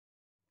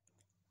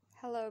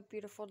Hello,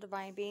 beautiful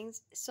divine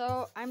beings.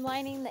 So I'm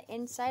lining the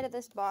inside of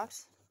this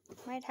box.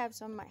 Might have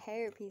some of my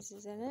hair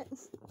pieces in it,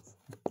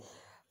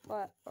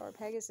 or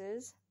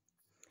Pegasus.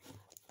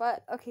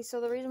 But okay,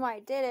 so the reason why I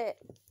did it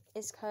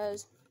is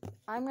because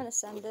I'm gonna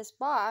send this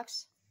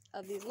box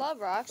of these love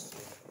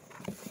rocks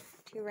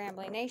to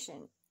Rambling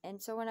Nation. And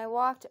so when I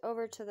walked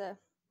over to the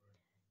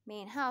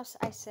main house,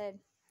 I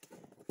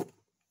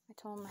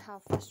told him how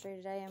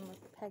frustrated I am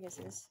with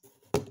Pegasus.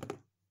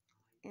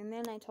 And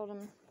then I told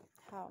him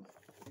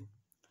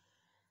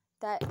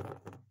that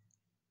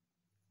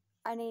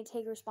I need to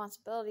take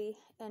responsibility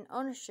and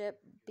ownership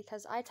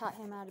because I taught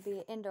him how to be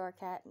an indoor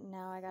cat, and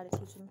now I gotta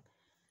teach him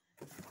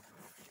to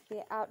be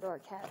an outdoor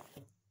cat.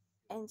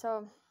 And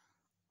so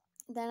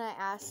then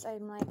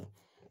I'm like,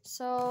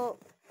 so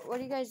what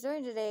are you guys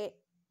doing today?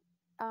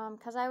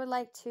 Because I would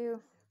like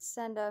to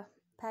send a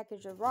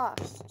package of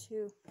rocks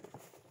to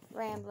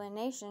Rambling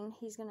Nation.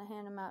 He's gonna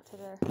hand them out to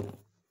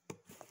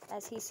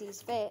as he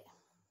sees fit.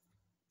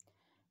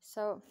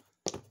 So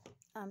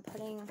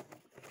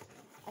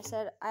I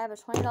said, I have a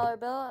 $20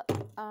 bill.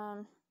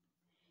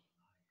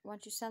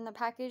 Once you send the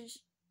package,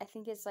 I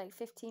think it's like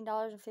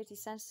 $15.50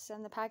 to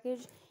send the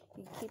package.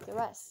 You can keep the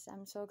rest.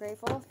 I'm so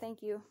grateful.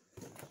 Thank you.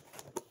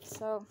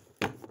 So,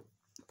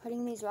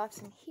 putting these rocks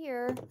in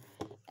here,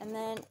 and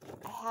then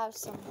I have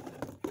some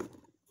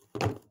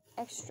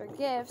extra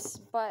gifts,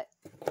 but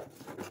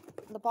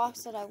the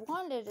box that I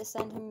wanted to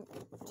send him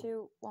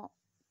to won't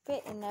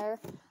fit in there.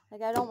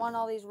 Like, I don't want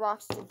all these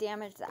rocks to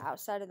damage the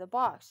outside of the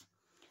box.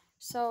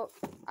 So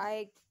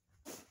I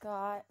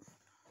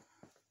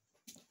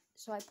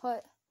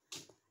put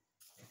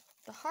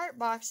the heart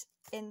box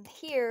in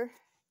here,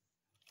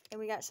 and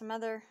we got some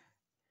other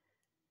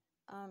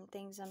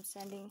things I'm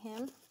sending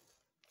him,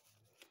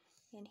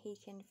 and he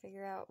can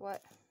figure out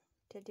what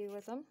to do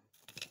with them.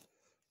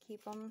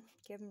 Keep them,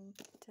 give them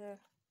to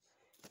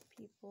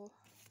people.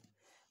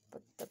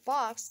 But the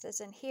box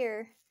that's in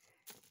here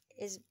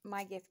is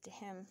my gift to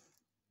him.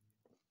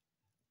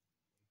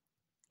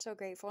 So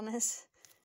gratefulness.